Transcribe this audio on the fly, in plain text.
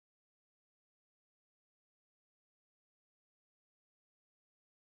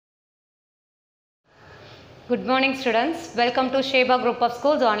Good morning students, welcome to Sheba Group of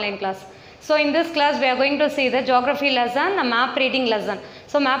Schools online class. So in this class we are going to see the geography lesson, the map reading lesson.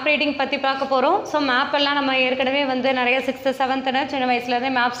 So map reading பத்தி பார்க்க போறோம். So map எல்லாம் நம்ம ஏற்கனவே வந்து நிறைய 6th 7th சின்ன வயசுல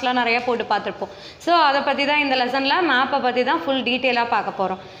இருந்தே மேப்ஸ்லாம் நிறைய போட்டு பார்த்திருப்போம். So அத பத்தி தான் இந்த லெசன்ல மேப்பை பத்தி தான் full டீடைலா பார்க்க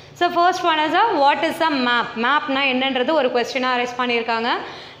போறோம். So first one is what is a map? Map னா என்னன்றது ஒரு क्वेश्चனா அரேஞ்ச் பண்ணிருக்காங்க.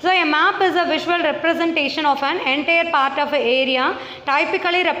 So a map is a visual representation of an entire part of an area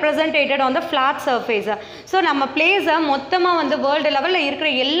typically represented on the flat surface. So நம்ம place மொத்தமா வந்து world levelல இருக்கிற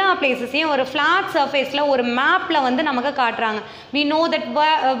எல்லா places-ஐயும் ஒரு flat surface-ல ஒரு mapல வந்து நமக்கு காட்டுறாங்க. We know that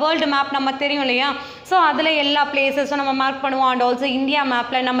world map நமக்கு தெரியும் இல்லையா? So அதுல எல்லா places-உம் நம்ம மார்க் பண்ணுவோம் and also India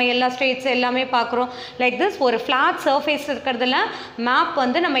mapல நம்ம எல்லா states எல்லாமே பார்க்குறோம். Like this ஒரு flat surface இருக்கிறதுல map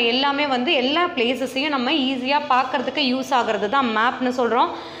வந்து நம்ம எல்லாமே வந்து எல்லா places-ஐயும் நம்ம ஈஸியா பார்க்கிறதுக்கு யூஸ் ஆகிறது தான் mapனு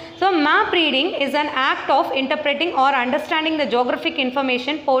சொல்றோம். So map reading is an act of interpreting or understanding the geographic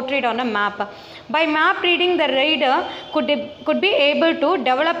information portrayed on a map. By map reading, the reader could be able to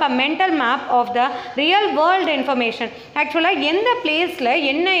develop a mental map of the real world information. Actually, எந்த பிளேஸில்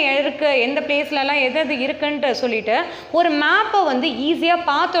என்ன இருக்கு, எந்த பிளேஸ்லலாம் எது இருக்குன்ட்டு சொல்லிட்டு ஒரு மேப்பை வந்து ஈஸியாக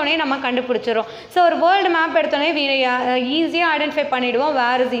பார்த்தோன்னே நம்ம கண்டுபிடிச்சிடும். ஸோ ஒரு வேர்ல்டு மேப் எடுத்தோடனே ஈஸியாக ஐடென்டிஃபை பண்ணிவிடுவோம்.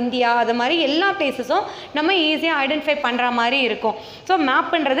 வேர் இஸ் இந்தியா, அது மாதிரி எல்லா பிளேஸஸும் நம்ம ஈஸியாக ஐடென்டிஃபை பண்ணுற மாதிரி இருக்கும். ஸோ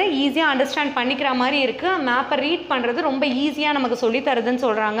மேப்புன்றது ஈஸியாக அண்டர்ஸ்டாண்ட் பண்ணிக்கிற மாதிரி இருக்குது. மேப்பை ரீட் பண்ணுறது ரொம்ப ஈஸியாக நமக்கு சொல்லி தருதுன்னு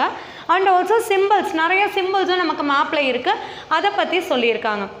சொல்கிறாங்க. அண்ட் ஆல்சோ சிம்பிள்ஸ், நிறைய சிம்பிள்ஸும் நமக்கு மேப்பில் இருக்குது, அதை பற்றி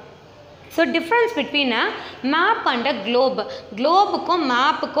சொல்லியிருக்காங்க. So difference between a map and a Globe. குளோபுக்கும்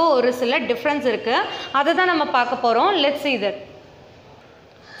மேப்புக்கும் ஒரு சில டிஃப்ரென்ஸ் இருக்குது, அதை தான் நம்ம பார்க்க போகிறோம். Let's see that.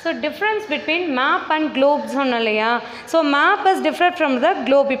 So difference between map and globe சொன்னோம் இல்லையா? So map is different from the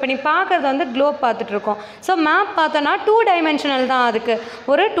Globe. இப்போ நீ பார்க்குறது வந்து குளோப் பார்த்துட்ருக்கோம். ஸோ மேப் பார்த்தோன்னா 2 டைமென்ஷனல் தான், அதுக்கு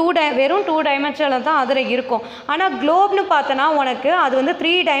ஒரு வெறும் 2 டைமென்ஷனல் தான் அதில் இருக்கும். ஆனால் குளோப்னு பார்த்தோன்னா உனக்கு அது வந்து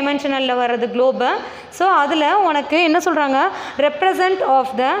 3 டைமென்ஷனலில் வர்றது குளோபு. ஸோ அதில் உனக்கு என்ன சொல்கிறாங்க, represent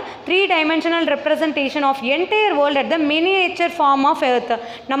of the 3 dimensional representation of entire world at the miniature form of earth.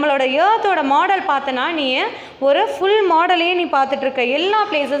 நம்மளோட எர்த்தோட மாடல் பார்த்தோன்னா நீ ஒரு ஃபுல் மாடலையே நீ பார்த்துட்ருக்க. எல்லா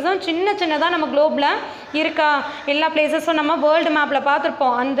பிளேஸஸும் சின்ன சின்னதாக நம்ம குளோபில் இருக்கா, எல்லா பிளேஸஸும் நம்ம வேர்ல்டு மேப்பில்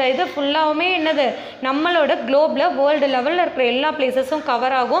பார்த்துருப்போம். அந்த இது ஃபுல்லாகவுமே என்னது, நம்மளோட குளோபில் வேர்ல்டு லெவலில் இருக்கிற எல்லா பிளேஸஸும்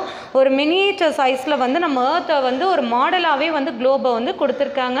கவர் ஆகும். ஒரு மினியேச்சர் சைஸில் வந்து நம்ம ஏர்த்தை வந்து ஒரு மாடலாகவே வந்து குளோபை வந்து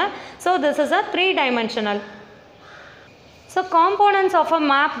கொடுத்துருக்காங்க. So this is a 3 dimensional. So components of a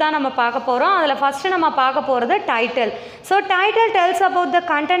map தான் நம்ம பார்க்க போகிறோம். அதில் ஃபஸ்ட்டு நம்ம பார்க்க போகிறது title. So title டெல்ஸ் about the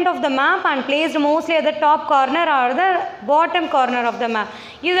content of the map and placed mostly at the top corner R the bottom corner of the map.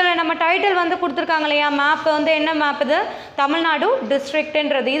 இதில் நம்ம டைட்டில் வந்து கொடுத்துருக்காங்க இல்லையா, மேப் வந்து என்ன மேப் இது, தமிழ்நாடு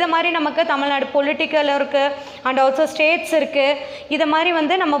டிஸ்ட்ரிக்ட்ன்றது. இதை மாதிரி நமக்கு தமிழ்நாடு பொலிட்டிக்கல் இருக்குது அண்ட் ஆல்சோ ஸ்டேட்ஸ் இருக்குது. இதை மாதிரி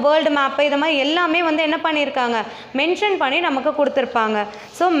வந்து நம்ம வேர்ல்டு மேப்பு இதை மாதிரி எல்லாமே வந்து என்ன பண்ணியிருக்காங்க, மென்ஷன் பண்ணி நமக்கு கொடுத்துருப்பாங்க.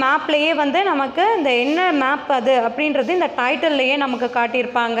 ஸோ மேப்லேயே வந்து நமக்கு இந்த என்ன மேப் அது அப்படின்றது இந்த டைட்டில்லையே நமக்கு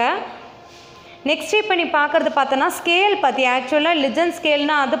காட்டியிருப்பாங்க. நெக்ஸ்ட் இப்போ நீ பார்க்குறது பார்த்தோன்னா ஸ்கேல் பற்றி, ஆக்சுவலாக லிஜன்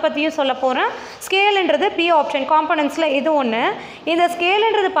ஸ்கேல்னா அதை பற்றியும் சொல்ல போகிறேன். ஸ்கேலுன்றது பி ஆப்ஷன் காம்பனன்ட்ஸில் இது ஒன்று. இந்த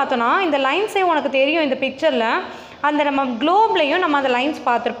ஸ்கேலுன்றது பார்த்தோன்னா இந்த லைன்ஸே உனக்கு தெரியும் இந்த பிக்சரில், அந்த நம்ம குளோப்லேயும் நம்ம அந்த லைன்ஸ்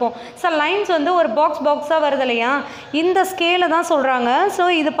பார்த்துருப்போம். ஸோ லைன்ஸ் வந்து ஒரு பாக்ஸாக வருது இல்லையா, இந்த ஸ்கேலை தான் சொல்கிறாங்க. ஸோ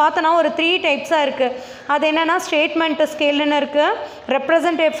இது பார்த்தோன்னா ஒரு 3 டைப்ஸாக இருக்குது. அது என்னென்னா ஸ்டேட்மெண்ட் ஸ்கேலுன்னு இருக்குது,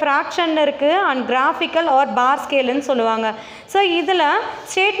 ரெப்ரசன்டேட்டிவ் ஃப்ராக்ஷன் இருக்குது அண்ட் கிராஃபிக்கல் ஆர் பார் ஸ்கேலுன்னு சொல்லுவாங்க. ஸோ இதில்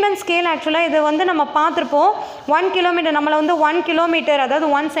ஸ்டேட்மெண்ட் ஸ்கேல் ஆக்சுவலாக இது வந்து நம்ம பார்த்துருப்போம். 1 கிலோமீட்டர் நம்மளை வந்து 1 கிலோமீட்டர், அதாவது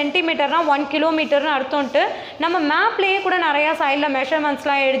 1 சென்டிமீட்டர்னால் 1 கிலோமீட்டர்னு அர்த்தம்ட்டு நம்ம மேப்லேயே கூட நிறையா சைடில்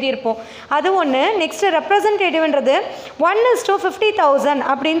மெஷர்மெண்ட்ஸ்லாம் எழுதியிருப்போம். அது ஒன்று. நெக்ஸ்ட்டு ரெப்ரசன்டேட்டிவ்ன்றது 1:50,000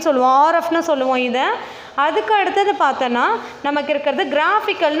 அப்படின்னு சொல்லுவோம், ஆர்எஃப்னு சொல்லுவோம் இதை. அதுக்கு அடுத்தது பார்த்தோன்னா நமக்கு இருக்கிறது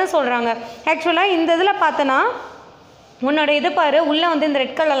கிராஃபிக்கல்னு சொல்கிறாங்க. ஆக்சுவலாக இந்த இதில் பார்த்தோன்னா உன்னோட இது பாரு, உள்ளே வந்து இந்த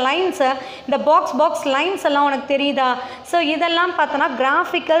ரெட் கலர் லைன்ஸு, இந்த பாக்ஸ் லைன்ஸ் எல்லாம் உனக்கு தெரியுதா? ஸோ இதெல்லாம் பார்த்தோன்னா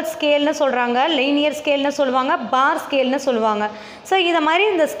கிராஃபிக்கல் ஸ்கேல்னு சொல்கிறாங்க, லீனியர் ஸ்கேல்னு சொல்லுவாங்க, பார் ஸ்கேல்னு சொல்லுவாங்க. ஸோ இதை மாதிரி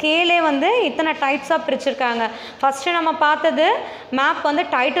இந்த ஸ்கேலே வந்து இத்தனை டைப்ஸாக பிரிச்சுருக்காங்க. ஃபஸ்ட்டு நம்ம பார்த்தது மேப் வந்து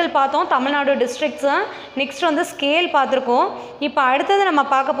டைட்டில் பார்த்தோம், தமிழ்நாடு டிஸ்ட்ரிக்ட்ஸு. நெக்ஸ்ட் வந்து ஸ்கேல் பார்த்துருக்கோம். இப்போ அடுத்தது நம்ம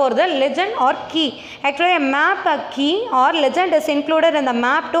பார்க்க போகிறது legend R key. Actually map a key R legend is included in the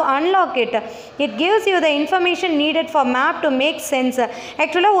map to unlock it. It gives you the information needed for map to make sense.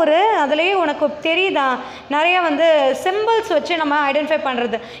 ஆக்சுவலாக ஒரு அதுலேயே உனக்கு தெரியுதா, நிறையா வந்து சிம்பிள்ஸ் வச்சு நம்ம ஐடென்டிஃபை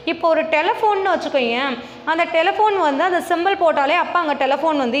பண்ணுறது. இப்போ ஒரு டெலிஃபோன்னு வச்சுக்கோங்க, அந்த டெலிஃபோன் வந்து அந்த சிம்பிள் போட்டாலே அப்போ அங்கே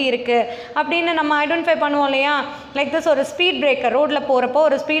டெலிஃபோன் வந்து இருக்குது அப்படின்னு நம்ம ஐடென்டிஃபை பண்ணுவோம் இல்லையா. லைக் திஸ் ஒரு ஸ்பீட் பிரேக்கர், ரோட்டில் போகிறப்போ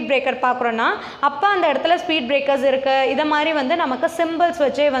ஒரு ஸ்பீட் பிரேக்கர் பார்க்குறோன்னா அப்போ அந்த இடத்துல ஸ்பீட் பிரேக்கர்ஸ் இருக்குது. இதை மாதிரி வந்து நமக்கு சிம்பிள்ஸ்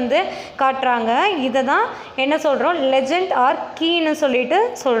வச்சே வந்து காட்டுறாங்க. இதை தான் என்ன சொல்கிறோம், லெஜண்ட் ஆர் கீன்னு சொல்லிட்டு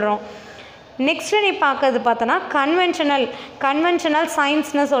சொல்கிறோம். நெக்ஸ்ட்டு நீ பார்க்கறது பார்த்தோன்னா கன்வென்ஷனல்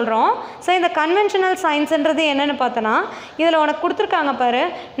சயின்ஸ்னு சொல்கிறோம். ஸோ இந்த கன்வென்ஷனல் சயின்ஸுன்றது என்னென்னு பார்த்தோன்னா இதில் உனக்கு கொடுத்துருக்காங்க பாரு,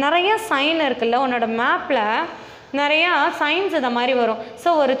 நிறைய சைன் இருக்குல்ல உன்னோட மேப்பில், நிறையா சைன்ஸ் இந்த மாதிரி வரும். ஸோ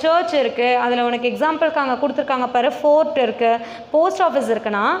ஒரு சர்ச் இருக்குது, அதில் உனக்கு எக்ஸாம்பிளுக்கு அங்கே கொடுத்துருக்காங்க பாரு, ஃபோர்ட் இருக்குது, போஸ்ட் ஆஃபீஸ்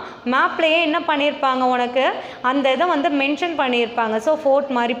இருக்குன்னா மேப்லேயே என்ன பண்ணியிருப்பாங்க உனக்கு அந்த இதை வந்து மென்ஷன் பண்ணியிருப்பாங்க. ஸோ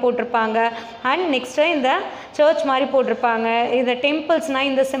ஃபோர்ட் மாதிரி போட்டிருப்பாங்க, அண்ட் நெக்ஸ்ட்டு இந்த சர்ச் மாதிரி போட்டிருப்பாங்க, இந்த டெம்பிள்ஸ்னால்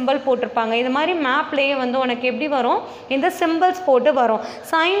இந்த சிம்பிள் போட்டிருப்பாங்க. இது மாதிரி மேப்லேயே வந்து உனக்கு எப்படி வரும், இந்த சிம்பிள்ஸ் போட்டு வரும்,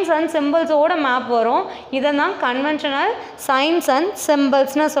 சைன்ஸ் அண்ட் சிம்பிள்ஸோட மேப் வரும். இதை தான் கன்வென்ஷனல் சைன்ஸ் அண்ட்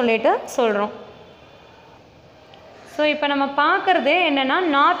சிம்பிள்ஸ்னு சொல்லிட்டு சொல்கிறோம். ஸோ இப்போ நம்ம பார்க்குறது என்னென்னா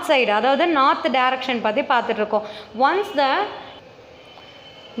நார்த் சைடு, அதாவது நார்த் டைரக்ஷன் பற்றி பார்த்துட்ருக்கோம். Once the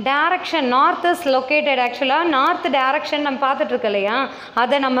direction north is located, ஆக்சுவலாக நார்த் டைரக்ஷன் நம்ம பார்த்துட்ருக்கோம் இல்லையா,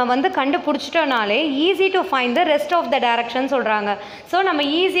 அதை நம்ம வந்து கண்டுபிடிச்சிட்டோனாலே easy to find the rest of the direction சொல்கிறாங்க. ஸோ நம்ம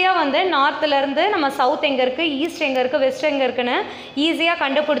ஈஸியாக வந்து நார்த்துலேருந்து நம்ம சவுத் எங்கே இருக்குது, ஈஸ்ட் எங்கே இருக்குது, வெஸ்ட் எங்கே இருக்குன்னு ஈஸியாக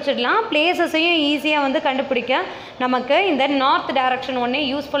கண்டுபிடிச்சிடலாம். பிளேசஸையும் ஈஸியாக வந்து கண்டுபிடிக்க நமக்கு இந்த நார்த் டைரக்ஷன் ஒன்றே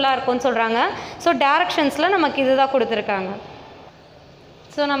யூஸ்ஃபுல்லாக இருக்கும்னு சொல்கிறாங்க. ஸோ டைரக்ஷன்ஸில் நமக்கு இது தான் கொடுத்துருக்காங்க.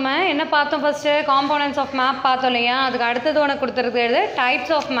 ஸோ நம்ம என்ன பார்த்தோம், ஃபஸ்ட்டு காம்போனன்ட்ஸ் ஆஃப் மேப் பார்த்தோம் இல்லையா, அதுக்கு அடுத்தது உனக்கு கொடுத்துருக்கிறது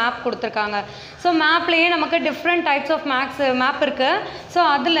டைப்ஸ் ஆஃப் மேப் கொடுத்துருக்காங்க. ஸோ மேப்லேயே நமக்கு டிஃப்ரெண்ட் டைப்ஸ் ஆஃப் மேப் இருக்குது. ஸோ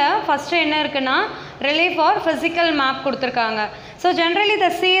அதில் ஃபஸ்ட்டு என்ன இருக்குன்னா ரிலீஃப் ஆர் ஃபிசிக்கல் மேப் கொடுத்துருக்காங்க. So generally the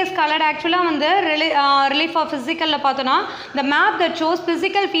C is coloured, ஆக்சுவலாக வந்து ரிலீஃப் ஆஃப் ஃபிசிக்கலில் பார்த்தோன்னா த map that shows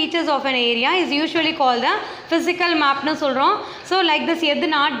physical features of an area is usually call the physical மேப்னு சொல்கிறோம். So like this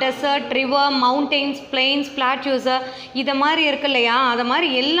எதுனா டெசர்ட், ரிவர், மவுண்டெயின்ஸ், பிளெயின்ஸ், பிளாட்யூஸு இது மாதிரி இருக்கு இல்லையா, அது மாதிரி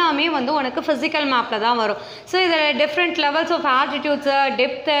எல்லாமே வந்து உனக்கு ஃபிசிக்கல் மேப்பில் தான் வரும். ஸோ இதில் டிஃப்ரெண்ட் லெவல்ஸ் ஆஃப் ஆல்டிடியூட்ஸு,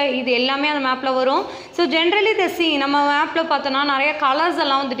 டெப்த்து இது எல்லாமே அந்த மேப்பில் வரும். ஸோ ஜென்ரலி த சி நம்ம மேப்பில் பார்த்தோன்னா நிறைய கலர்ஸ்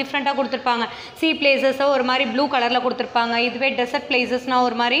எல்லாம் வந்து டிஃப்ரெண்ட்டாக கொடுத்துருப்பாங்க. சி பிளேசஸை ஒரு மாதிரி ப்ளூ கலரில் கொடுத்துருப்பாங்க, இதுவே டெசர்ட் பிளேசஸ்னால்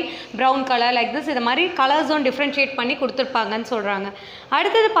ஒரு மாதிரி ப்ரௌன் கலர், லைக் திஸ் இது மாதிரி கலர்ஸும் டிஃப்ரென்ஷியேட் பண்ணி கொடுத்துருப்பாங்கன்னு சொல்கிறாங்க.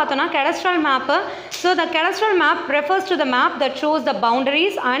 அடுத்தது பார்த்தோன்னா கெடஸ்ட்ரல் map. So the கெடஸ்ட்ரல் map refers to the map that shows the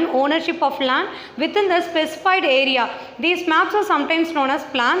boundaries and ownership of land within the specified area. These maps are sometimes known as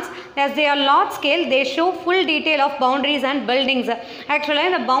plans. As they are large scale, they show full detail of boundaries and buildings. Actually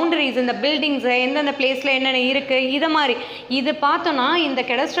இந்த boundaries, இந்த buildings எந்தெந்த பிளேஸில் என்னென்ன இருக்குது இது மாதிரி இது பார்த்தோன்னா இந்த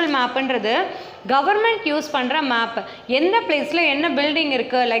கெடஸ்ட்ரல் மேப்புன்றது கவர்மெண்ட் யூஸ் பண்ணுற மேப், எந்த பிளேஸில் என்ன பில்டிங்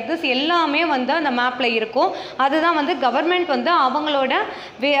இருக்குது லைக் திஸ் எல்லாமே வந்து அந்த மேப்பில் இருக்கும். அதுதான் வந்து கவர்மெண்ட் வந்து அவங்களோட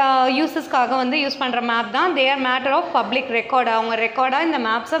யூஸஸ்க்காக வந்து யூஸ் பண்ணுற மேப் தான். They are matter of public record, அவங்க ரெக்கார்டாக இந்த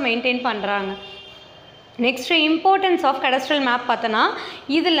மேப்ஸை மெயின்டைன் பண்ணுறாங்க. நெக்ஸ்ட்டு இம்பார்ட்டன்ஸ் ஆஃப் கெடஸ்ட்ரல் மேப் பார்த்தோன்னா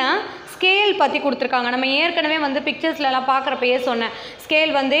இதில் ஸ்கேல் பற்றி கொடுத்துருக்காங்க. நம்ம ஏற்கனவே வந்து பிக்சர்ஸ்லாம் பார்க்குறப்பயே சொன்னேன்,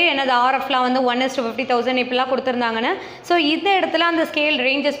 ஸ்கேல் வந்து என்னது ஆர்எஃப்லாம் வந்து 1:50,000 இப்படிலாம் கொடுத்துருந்தாங்கன்னு. ஸோ இந்த இடத்துல அந்த ஸ்கேல்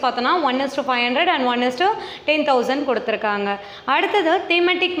ரேஞ்சஸ் பார்த்தோன்னா 1:500 and 1:10,000 கொடுத்துருக்காங்க. அடுத்தது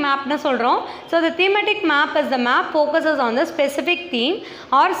தீமெட்டிக் மேப்னு சொல்கிறோம். So the தீமெட்டிக் map is the map focuses on the specific theme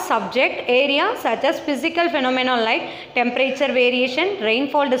R subject area such as physical ஃபெனோமெனா like temperature variation,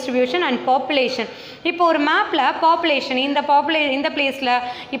 rainfall distribution and population. இப்போ ஒரு மேப்பில் பாப்புலேஷன் இந்த பிளேஸில்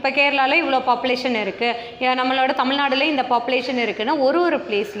இப்போ கேரளாவில் இவ்வளோ பாப்புலேஷன் இருக்குது, நம்மளோட தமிழ்நாடுல இந்த பாப்புலேஷன் இருக்குன்னு ஒரு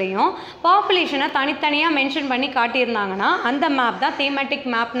பிளேஸ்லையும் பாப்புலேஷனை தனித்தனியாக மென்ஷன் பண்ணி காட்டியிருந்தாங்கன்னா அந்த மேப் தான் தீமெட்டிக்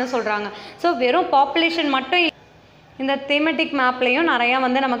மேப்னு சொல்கிறாங்க. ஸோ வெறும் பாப்புலேஷன் மட்டும் இந்த தீமெட்டிக் மேப்லேயும் நிறையா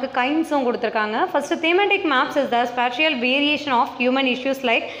வந்து நமக்கு கைண்ட்ஸும் கொடுத்துருக்காங்க. First தீமெட்டிக் maps is the spatial variation of human issues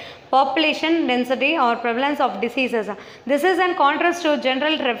like population density or prevalence of diseases. This is in contrast to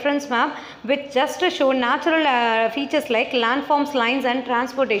general reference map which just show natural features like landforms, lines and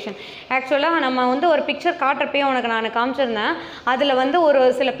transportation. Actually நம்ம வந்து ஒரு picture காட்டுறப்பே உனக்கு நான் காமிச்சிருந்தேன், அதில் வந்து ஒரு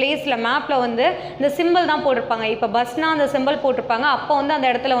சில பிளேஸில் மேப்பில் வந்து இந்த சிம்பிள் தான் போட்டிருப்பாங்க. இப்போ பஸ்னால் அந்த சிம்பிள் போட்டிருப்பாங்க, அப்போ வந்து அந்த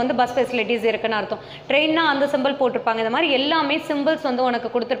இடத்துல வந்து பஸ் ஃபெசிலிட்டிஸ் இருக்குன்னு அர்த்தம். ட்ரெயின்னா அந்த சிம்பிள் போட்டிருப்பாங்க. இந்த மாதிரி எல்லாமே சிம்பிள்ஸ் வந்து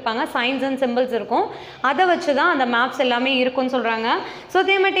உனக்கு கொடுத்துருப்பாங்க, சைன்ஸ் அண்ட் சிம்பிள்ஸ் இருக்கும். அதை வச்சு தான் அந்த மேப்ஸ் எல்லாமே இருக்குன்னு சொல்கிறாங்க. ஸோ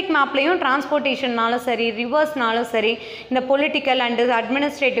தீமெட்டிக் மேப்லேயும் டிரான்ஸ்போர்ட்டேஷன்னாலும் சரி, ரிவர்ஸ்னாலும் சரி, இந்த பொலிட்டிக்கல் அண்ட்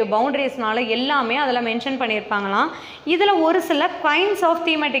அட்மினிஸ்ட்ரேட்டிவ் பவுண்டரிஸ்னால எல்லாமே அதில் மென்ஷன் பண்ணியிருப்பாங்களாம். இதில் ஒரு சில கைண்ட்ஸ் ஆஃப்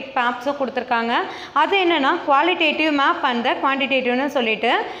தீமெட்டிக் மேப்ஸும் கொடுத்துருக்காங்க. அது என்னென்னா குவாலிட்டேட்டிவ் மேப் அண்ட் த குவான்டிடேட்டிவ்னு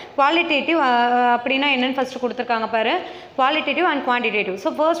சொல்லிட்டு, குவாலிட்டேட்டிவ் அப்படின்னா என்னென்னு ஃபஸ்ட்டு கொடுத்துருக்காங்க பாரு, qualitative and quantitative.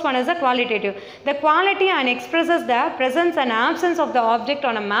 So first one is the qualitative. The quality and expresses the presence and absence of the object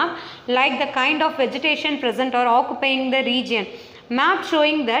on a map like the kind of vegetation present or occupying the region. Map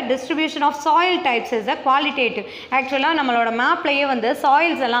showing the distribution of soil types is the qualitative. ஆக்சுவலாக நம்மளோட மேப்லேயே வந்து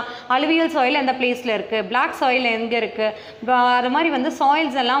soils எல்லாம் alluvial soil எந்த பிளேஸில் இருக்குது, black soil எங்கே இருக்குது, அது மாதிரி வந்து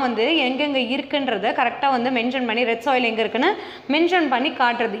சாயில்ஸ் எல்லாம் வந்து எங்கெங்கே இருக்குன்றதை கரெக்டாக வந்து மென்ஷன் பண்ணி ரெட் சாயில் எங்கே இருக்குன்னு மென்ஷன் பண்ணி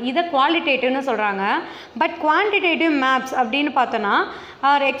காட்டுறது, இதை குவாலிட்டேட்டிவ்னு சொல்கிறாங்க. பட் குவான்டிடேட்டிவ் மேப்ஸ் அப்படின்னு பார்த்தோன்னா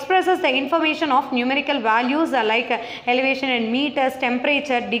expresses the information of numerical values like elevation in meters,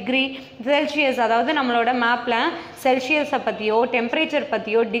 temperature, degree, Celsius. அதாவது நம்மளோட மேப்பில் செல்சியஸை பற்றியோ டெம்பரேச்சர்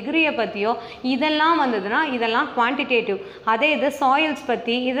பற்றியோ டிகிரியை பற்றியோ இதெல்லாம் வந்ததுன்னா இதெல்லாம் குவான்டிடேட்டிவ். அதே இது சாயில்ஸ்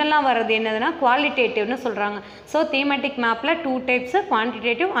பற்றி இதெல்லாம் வர்றது என்னதுன்னா குவாலிட்டேட்டிவ்னு சொல்கிறாங்க. ஸோ thematic மேப்பில் 2 types,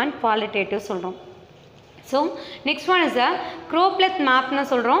 குவான்டிடேட்டிவ் அண்ட் குவாலிட்டேட்டிவ் சொல்கிறோம். So next one is a Cropleth map னு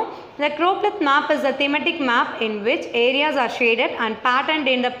சொல்கிறோம். The Cropleth map is a thematic map in which areas are shaded and patterned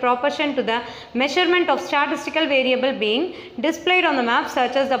in the proportion to the measurement of statistical variable being displayed on the map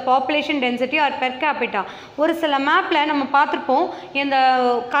such as the population density or per capita. ஒரு சில மேப்பில் நம்ம பார்த்துருப்போம் இந்த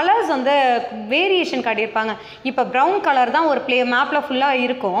colours வந்து variation காட்டியிருப்பாங்க. இப்போ brown colour தான் ஒரு மேப்பில் ஃபுல்லாக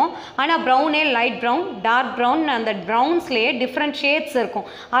இருக்கும். ஆனால் ப்ரௌனே லைட் ப்ரௌன், டார்க் ப்ரௌன், அந்த ப்ரௌன்ஸ்லேயே டிஃப்ரெண்ட் ஷேட்ஸ் இருக்கும்.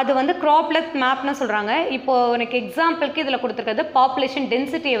 அது வந்து Cropleth மேப்னு சொல்கிறாங்க. இப்போது உனக்கு எக்ஸாம்பிளுக்கு இதில் கொடுத்துருக்கிறது பாப்புலேஷன்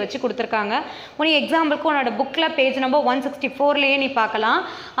டென்சிட்டியை வச்சு கொடுத்துருக்காங்க. உனக்கு எக்ஸாம்பிளுக்கு உன்னோட புக்கில் பேஜ் நம்பர் 164லேயே நீ பார்க்கலாம்.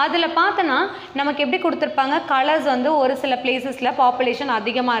 அதில் பார்த்தோன்னா நமக்கு எப்படி கொடுத்துருப்பாங்க, கலர்ஸ் வந்து ஒரு சில பிளேசஸில் பாப்புலேஷன்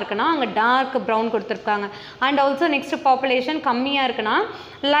அதிகமாக இருக்குன்னா அங்கே டார்க் ப்ரௌன் கொடுத்துருக்காங்க. அண்ட் ஆல்சோ நெக்ஸ்ட் பாப்புலேஷன் கம்மியாக இருக்குன்னா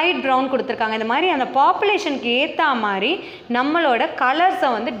லைட் ப்ரௌன் கொடுத்துருக்காங்க. இந்த மாதிரி அந்த பாப்புலேஷனுக்கு ஏற்ற மாதிரி நம்மளோட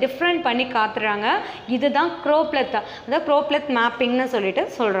கலர்ஸை வந்து டிஃப்ரெண்ட் பண்ணி காத்துறாங்க. இதுதான் Cropleth, அதாவது Cropleth மேப்பிங்னு சொல்லிட்டு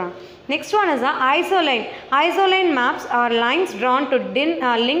சொல்கிறாங்க. Next one is the isoline. Isoline maps are lines drawn to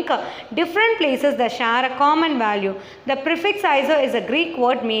link different places that share a common value. The prefix iso is a Greek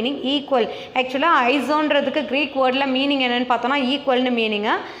word meaning equal. Actually isoன்றதுக்கு Greek wordல meaning என்னன்னு பார்த்தோம்னா equalனு meaning.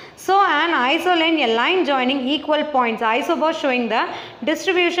 So an isoline, a line joining equal points. Isobars showing the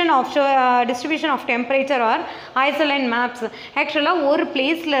distribution of temperature or isoline maps. Actually ஒரு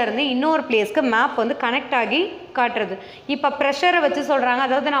பிளேஸ்ல இருந்து இன்னொரு பிளேஸ்க்கு map வந்து connect ஆகி காட்டுறது. இப்போ ப்ரெஷரை வச்சு சொல்கிறாங்க.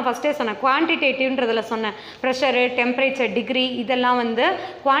 அதாவது நான் ஃபஸ்ட்டே சொன்னேன் குவான்டிடேட்டிவ்ன்றதில் சொன்னேன். ப்ரெஷரு, டெம்பரேச்சர், டிகிரி இதெல்லாம் வந்து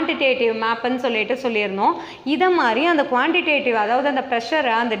குவான்டிடேட்டிவ் மேப்புன்னு சொல்லியிருந்தோம். இதை மாதிரி அந்த குவான்டிடேட்டிவ் அதாவது அந்த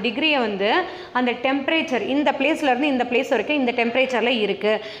ப்ரெஷரை அந்த டிகிரியை வந்து அந்த டெம்பரேச்சர் இந்த பிளேஸ்லேருந்து இந்த பிளேஸ் வரைக்கும் இந்த டெம்பரேச்சரில்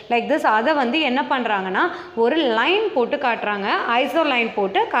இருக்குது லைக் திஸ். அதை வந்து என்ன பண்ணுறாங்கன்னா ஒரு லைன் போட்டு காட்டுறாங்க, ஐசோ லைன்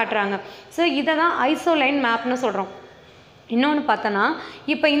போட்டு காட்டுறாங்க. ஸோ இதை தான் ஐசோலைன் மேப்னு சொல்கிறோம். இன்னொன்று பார்த்தோன்னா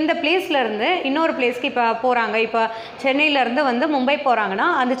இப்போ இந்த பிளேஸ்லேருந்து இன்னொரு பிளேஸ்க்கு இப்போ போகிறாங்க. இப்போ சென்னையிலேருந்து வந்து மும்பை போகிறாங்கன்னா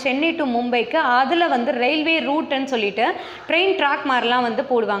அந்த சென்னை டு மும்பைக்கு அதில் வந்து ரயில்வே ரூட்டுன்னு சொல்லிட்டு ட்ரெயின் ட்ராக் மாதிரிலாம் வந்து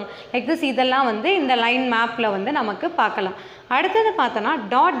போடுவாங்க லைக் திஸ். இதெல்லாம் வந்து இந்த லைன் மேப்பில் வந்து நமக்கு பார்க்கலாம். அடுத்தது பார்த்தோன்னா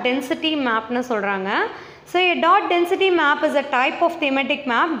டாட் டென்சிட்டி மேப்னு சொல்கிறாங்க. So a dot density map is a type of thematic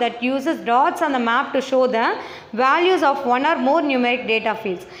map that uses dots on the map to show the values of one or more numeric data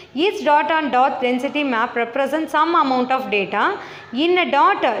fields. Each dot on dot density map represents some amount of data. In a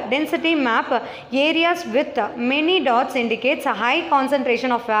dot density map, areas with many dots indicates a high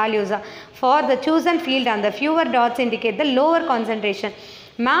concentration of values for the chosen field and the fewer dots indicate the lower concentration.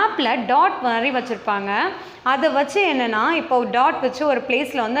 மேப்பில் dot மாதிரி வச்சுருப்பாங்க. அதை வச்சு என்னென்னா இப்போ dot வச்சு ஒரு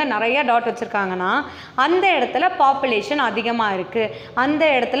பிளேஸில் வந்து நிறைய டாட் வச்சுருக்காங்கன்னா அந்த இடத்துல பாப்புலேஷன் அதிகமாக இருக்குது, அந்த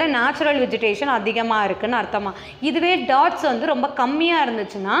இடத்துல நேச்சுரல் வெஜிடேஷன் அதிகமாக இருக்குதுன்னு அர்த்தமா. இதுவே டாட்ஸ் வந்து ரொம்ப கம்மியாக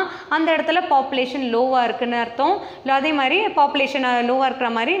இருந்துச்சுன்னா அந்த இடத்துல பாப்புலேஷன் லோவாக இருக்குதுன்னு அர்த்தம். இல்லை அதே மாதிரி பாப்புலேஷன் லோவாக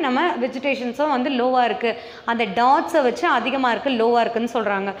இருக்கிற மாதிரி நம்ம வெஜிடேஷன்ஸும் வந்து லோவாக இருக்குது, அந்த டாட்ஸை வச்சு அதிகமாக இருக்குது லோவாக இருக்குதுன்னு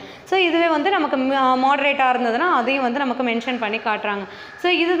சொல்கிறாங்க. ஸோ இதுவே வந்து நமக்கு மாடரேட்டாக இருந்ததுன்னா அதையும் வந்து நமக்கு மென்ஷன் பண்ணி காட்டுறாங்க. ஸோ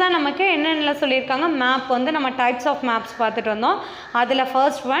இதுதான் நமக்கு என்னென்ன சொல்லியிருக்காங்க. மேப் வந்து நம்ம டைப்ஸ் ஆஃப் மேப்ஸ் பார்த்துட்டு வந்தோம். அதில்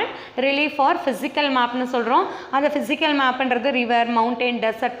first one relief for physical மேப்னு சொல்கிறோம். அந்த ஃபிசிக்கல் மேப்புன்றது ரிவர், மவுண்டெயின்,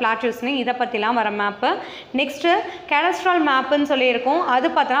 டெசர்ட், பிளாட்யூஸ்னு இதை பற்றிலாம் வர மேப்பு. நெக்ஸ்ட்டு கேடஸ்ட்ரல் மேப்புன்னு சொல்லியிருக்கோம். அது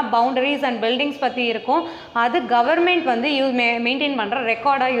பார்த்தோன்னா பவுண்டரிஸ் அண்ட் பில்டிங்ஸ் பற்றி இருக்கும். அது கவர்மெண்ட் வந்து மெயின்டைன் பண்ணுற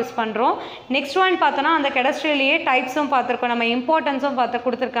ரெக்கார்டாக யூஸ் பண்ணுறோம். நெக்ஸ்ட் ஒன் பார்த்தோன்னா அந்த கேடஸ்ட்ரலியே டைப்ஸும் பார்த்துருக்கோம், நம்ம இம்பார்ட்டன்ஸும்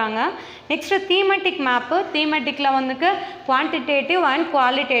கொடுத்துருக்காங்க. Next தீமெட்டிக் map. தீமெட்டிக்கில் வந்துக்கு quantitative and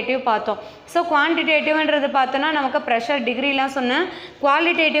qualitative பார்த்தோம். ஸோ குவான்டிடேட்டிவ்ன்றது பார்த்தோன்னா நமக்கு ப்ரெஷர், டிகிரிலாம் சொன்னேன்.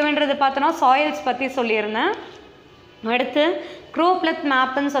 குவாலிட்டேட்டிவ்ன்றது பார்த்தோன்னா சாயில்ஸ் பற்றி சொல்லியிருந்தேன். அடுத்து Cropleth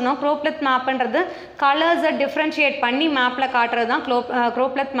மேப்புன்னு சொன்னோம். Cropleth மேப்புன்றது கலர்ஸை டிஃப்ரென்ஷியேட் பண்ணி மேப்பில் காட்டுறது தான்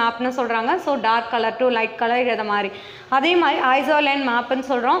Cropleth மேப்னு சொல்கிறாங்க. So dark colour to light colour இதை மாதிரி. அதே மாதிரி ஐசோலைன் மேப்புன்னு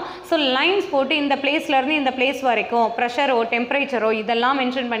சொல்கிறோம். ஸோ லைன்ஸ் போட்டு இந்த பிளேஸ்லேருந்து இந்த பிளேஸ் வரைக்கும் ப்ரெஷரோ டெம்பரேச்சரோ இதெல்லாம்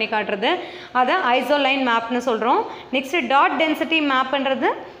மென்ஷன் பண்ணி காட்டுறது அதை ஐசோலைன் மேப்னு சொல்கிறோம். நெக்ஸ்ட்டு டாட் டென்சிட்டி மேப்புன்றது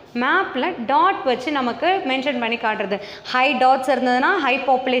மேப்பில் டாட் வச்சு நமக்கு மென்ஷன் பண்ணி காட்டுறது. ஹை டாட்ஸ் இருந்ததுன்னா ஹை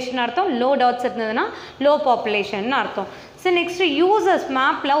பாப்புலேஷன் அர்த்தம், லோ டாட்ஸ் இருந்ததுன்னா லோ பாப்புலேஷன் அர்த்தம். ஸோ நெக்ஸ்ட்டு யூசர்ஸ்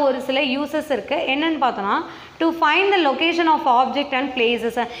மேப்பில் ஒரு சில யூசஸ் இருக்குது. என்னென்னு பார்த்தோன்னா to find the location of object and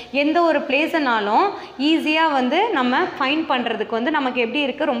places. எந்த ஒரு பிளேஸ்னாலும் ஈஸியாக வந்து நம்ம ஃபைண்ட் பண்ணுறதுக்கு வந்து நமக்கு எப்படி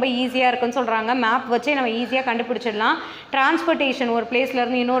இருக்குது, ரொம்ப ஈஸியாக இருக்குன்னு சொல்கிறாங்க. மேப் வச்சே நம்ம ஈஸியாக கண்டுபிடிச்சிடலாம். டிரான்ஸ்போர்ட்டேஷன், ஒரு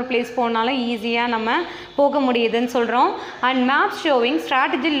பிளேஸ்லேருந்து இன்னொரு பிளேஸ் போனாலும் ஈஸியாக நம்ம போக முடியுதுன்னு சொல்கிறோம். And map showing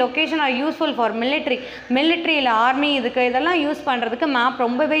strategy location R useful for மிலிட்ரியில் army இதெல்லாம் யூஸ் பண்ணுறதுக்கு மேப்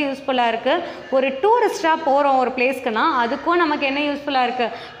ரொம்பவே யூஸ்ஃபுல்லாக இருக்குது. ஒரு டூரிஸ்ட்டாக போகிறோம் ஒரு பிளேஸ்க்குனா அதுக்கும் நமக்கு என்ன யூஸ்ஃபுல்லாக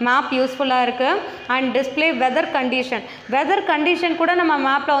இருக்குது, மேப் யூஸ்ஃபுல்லாக இருக்குது. அண்ட் டிஸ்பிளே வெதர் கண்டிஷன் கூட நம்ம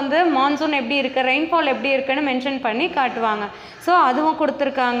மேப்பில் வந்து மான்சூன் எப்படி இருக்குது, ரெயின்ஃபால் எப்படி இருக்குன்னு மென்ஷன் பண்ணி காட்டுவாங்க. ஸோ அதுவும்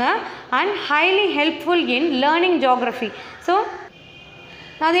கொடுத்துருக்காங்க. And highly helpful in learning geography. So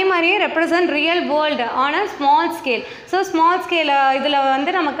அதே மாதிரியே represent real world on a small scale. So small scale இதில்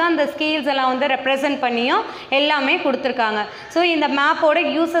வந்து நமக்கு அந்த ஸ்கேல்ஸ் எல்லாம் வந்து ரெப்ரசன்ட் பண்ணியும் எல்லாமே கொடுத்துருக்காங்க. ஸோ இந்த மேப்போட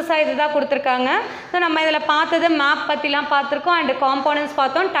யூசஸாக இது தான் கொடுத்துருக்காங்க. ஸோ நம்ம இதில் பார்த்தது மேப் பற்றிலாம் பார்த்துருக்கோம். அண்ட் காம்போனன்ட்ஸ்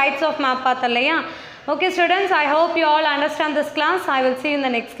பார்த்தோம், டைப்ஸ் ஆஃப் மேப் பார்த்தோம் இல்லையா. Okay students, I hope you all understand this class. I will see you in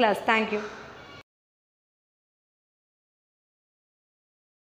the next class. Thank you.